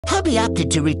Hubby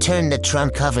opted to return the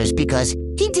trunk covers because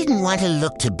he didn't want to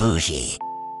look too bougie.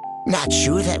 Not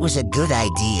sure that was a good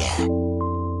idea.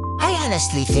 I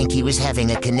honestly think he was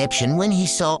having a conniption when he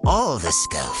saw all the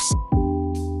scuffs.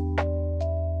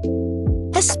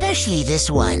 Especially this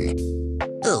one.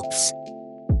 Oops.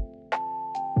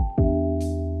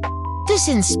 This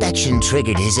inspection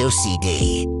triggered his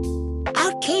OCD.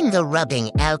 Out came the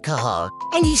rubbing alcohol,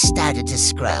 and he started to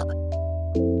scrub.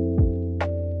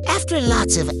 After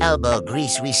lots of elbow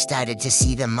grease, we started to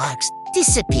see the marks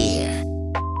disappear.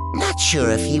 Not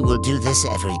sure if he will do this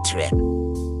every trip.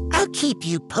 I'll keep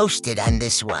you posted on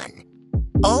this one.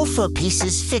 All 4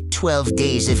 pieces fit 12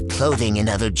 days of clothing and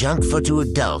other junk for 2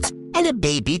 adults and a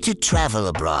baby to travel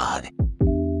abroad.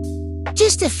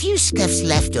 Just a few scuffs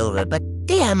left over, but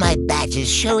they are my badges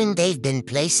showing they've been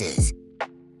places.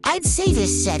 I'd say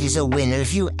this set is a winner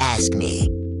if you ask me.